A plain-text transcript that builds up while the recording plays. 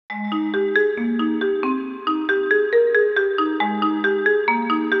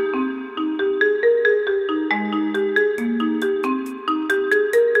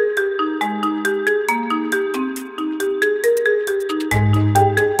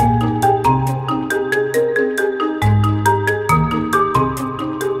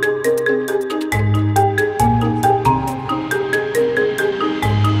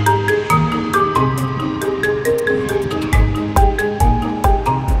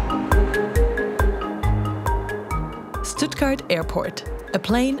Airport. A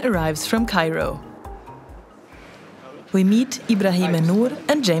plane arrives from Cairo. We meet Ibrahim Noor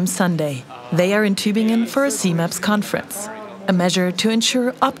and James Sunday. They are in Tübingen for a CMEPS conference, a measure to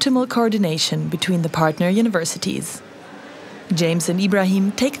ensure optimal coordination between the partner universities. James and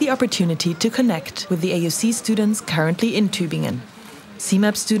Ibrahim take the opportunity to connect with the AUC students currently in Tübingen.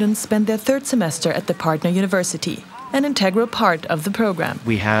 CMEPS students spend their third semester at the partner university, an integral part of the program.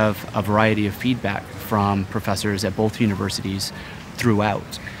 We have a variety of feedback from professors at both universities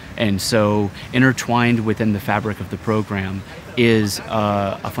throughout. And so intertwined within the fabric of the program is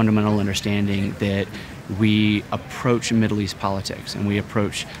a fundamental understanding that we approach Middle East politics and we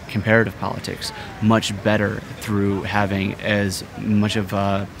approach comparative politics much better through having as much of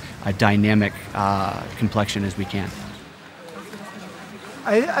a dynamic complexion as we can.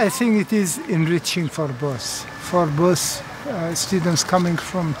 I think it is enriching for both students coming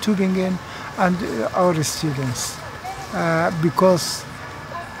from Tübingen and our students, because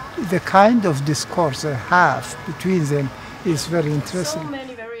the kind of discourse they have between them is very interesting.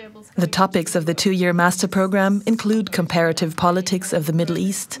 The topics of the two-year master program include comparative politics of the Middle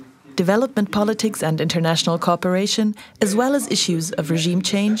East, development politics and international cooperation, as well as issues of regime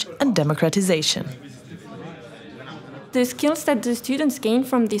change and democratization. The skills that the students gain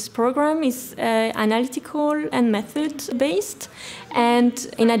from this program is analytical and method-based, and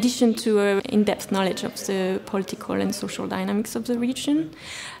in addition to in-depth knowledge of the political and social dynamics of the region.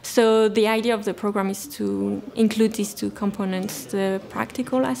 So the idea of the program is to include these two components, the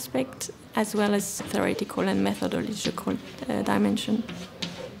practical aspect as well as theoretical and methodological dimension.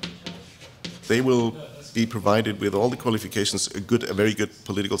 They will be provided with all the qualifications a very good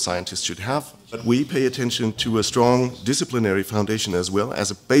political scientist should have. But we pay attention to a strong disciplinary foundation as well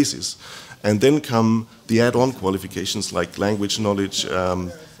as a basis. And then come the add-on qualifications like language knowledge,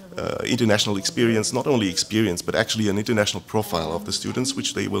 international experience, not only experience, but actually an international profile of the students,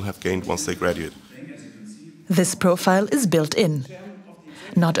 which they will have gained once they graduate. This profile is built in,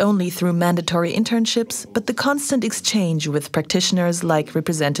 not only through mandatory internships, but the constant exchange with practitioners like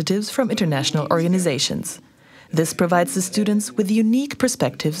representatives from international organizations. This provides the students with unique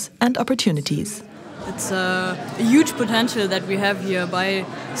perspectives and opportunities. It's a huge potential that we have here by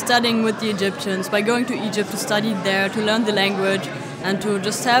studying with the Egyptians, by going to Egypt to study there, to learn the language, and to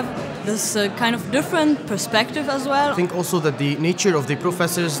just have this kind of different perspective as well. I think also that the nature of the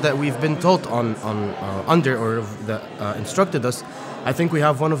professors that we've been taught under or that instructed us, I think we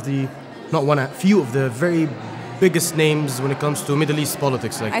have a few of the very biggest names when it comes to Middle East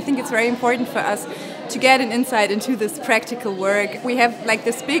politics. I think it's very important for us to get an insight into this practical work. We have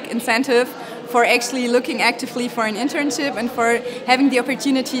this big incentive for actually looking actively for an internship and for having the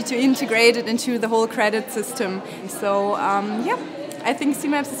opportunity to integrate it into the whole credit system. So I think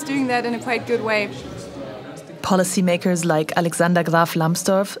CMEPS is doing that in a quite good way. Policymakers like Alexander Graf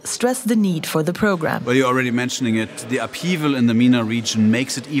Lambsdorff stress the need for the program. Well, you're already mentioning it. The upheaval in the MENA region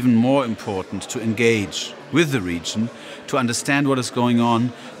makes it even more important to engage with the region, to understand what is going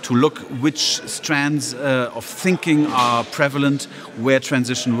on, to look which strands of thinking are prevalent, where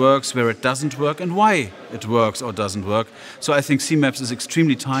transition works, where it doesn't work, and why it works or doesn't work. So I think CMEPS is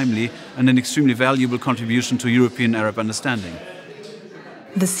extremely timely and an extremely valuable contribution to European Arab understanding.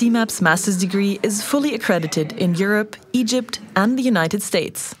 The CMEPS master's degree is fully accredited in Europe, Egypt and the United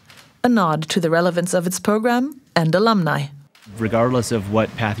States, a nod to the relevance of its program and alumni. Regardless of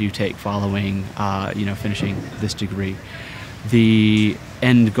what path you take following finishing this degree, the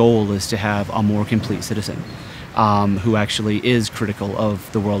end goal is to have a more complete citizen who actually is critical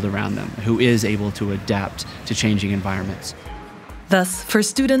of the world around them, who is able to adapt to changing environments. Thus, for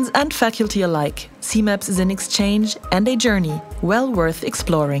students and faculty alike, CMEPS is an exchange and a journey well worth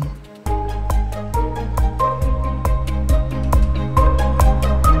exploring.